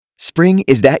Spring,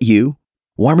 is that you?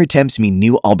 Warmer temps mean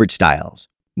new Allbirds styles.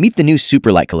 Meet the new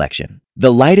Superlight collection,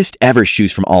 the lightest ever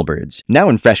shoes from Allbirds, now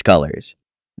in fresh colors.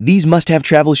 These must-have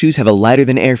travel shoes have a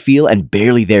lighter-than-air feel and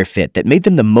barely there fit that made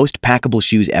them the most packable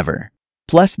shoes ever.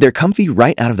 Plus, they're comfy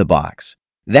right out of the box.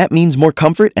 That means more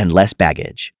comfort and less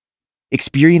baggage.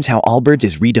 Experience how Allbirds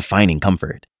is redefining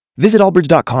comfort. Visit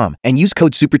allbirds.com and use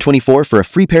code SUPER24 for a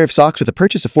free pair of socks with a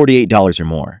purchase of $48 or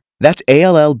more. That's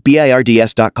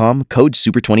ALLBIRDS.com, code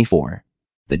SUPER24.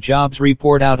 The jobs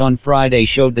report out on Friday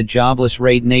showed the jobless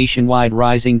rate nationwide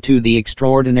rising to the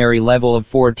extraordinary level of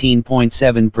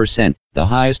 14.7%, the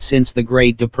highest since the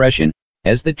Great Depression.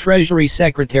 As the Treasury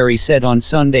Secretary said on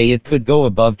Sunday, it could go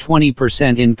above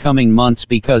 20% in coming months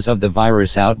because of the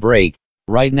virus outbreak.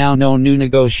 Right now, no new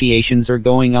negotiations are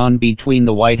going on between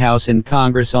the White House and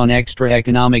Congress on extra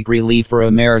economic relief for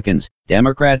Americans.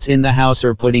 Democrats in the House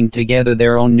are putting together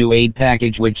their own new aid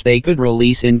package which they could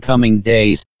release in coming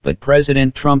days, but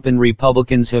President Trump and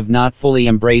Republicans have not fully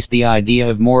embraced the idea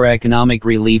of more economic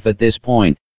relief at this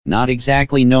point. Not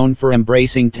exactly known for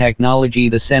embracing technology,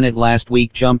 the Senate last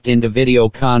week jumped into video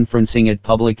conferencing at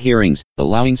public hearings,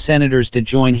 allowing senators to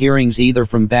join hearings either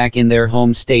from back in their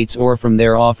home states or from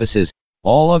their offices.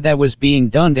 All of that was being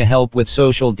done to help with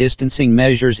social distancing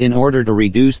measures in order to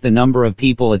reduce the number of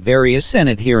people at various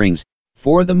Senate hearings.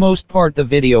 For the most part, the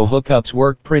video hookups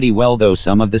worked pretty well, though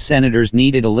some of the senators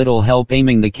needed a little help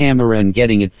aiming the camera and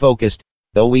getting it focused,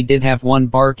 though we did have one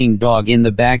barking dog in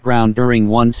the background during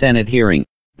one Senate hearing.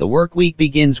 The work week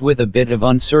begins with a bit of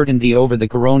uncertainty over the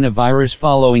coronavirus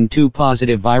following 2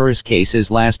 positive virus cases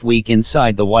last week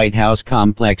inside the White House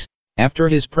complex. After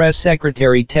his press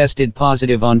secretary tested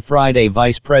positive on Friday,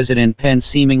 Vice President Pence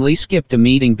seemingly skipped a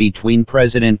meeting between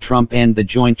President Trump and the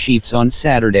Joint Chiefs on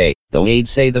Saturday, though aides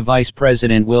say the vice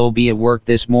president will be at work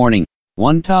this morning.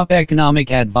 One top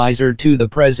economic advisor to the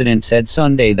president said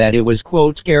Sunday that it was,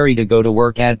 quote, scary to go to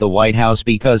work at the White House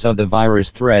because of the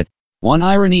virus threat. One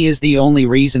irony is the only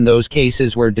reason those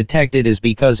cases were detected is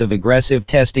because of aggressive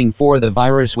testing for the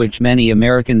virus, which many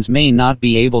Americans may not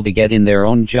be able to get in their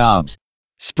own jobs.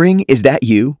 Spring, is that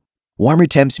you? Warmer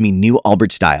temps mean new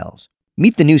Allbirds styles.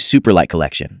 Meet the new Superlight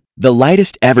collection, the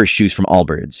lightest ever shoes from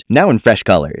Allbirds, now in fresh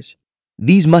colors.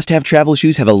 These must-have travel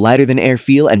shoes have a lighter-than-air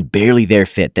feel and barely there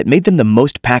fit that made them the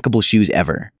most packable shoes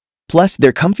ever. Plus,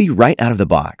 they're comfy right out of the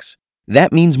box.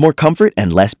 That means more comfort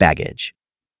and less baggage.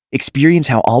 Experience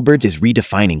how Allbirds is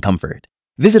redefining comfort.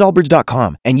 Visit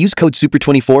allbirds.com and use code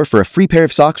SUPER24 for a free pair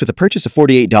of socks with a purchase of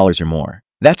 $48 or more.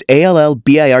 That's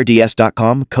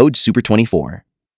ALLBIRDS.com, code SUPER24.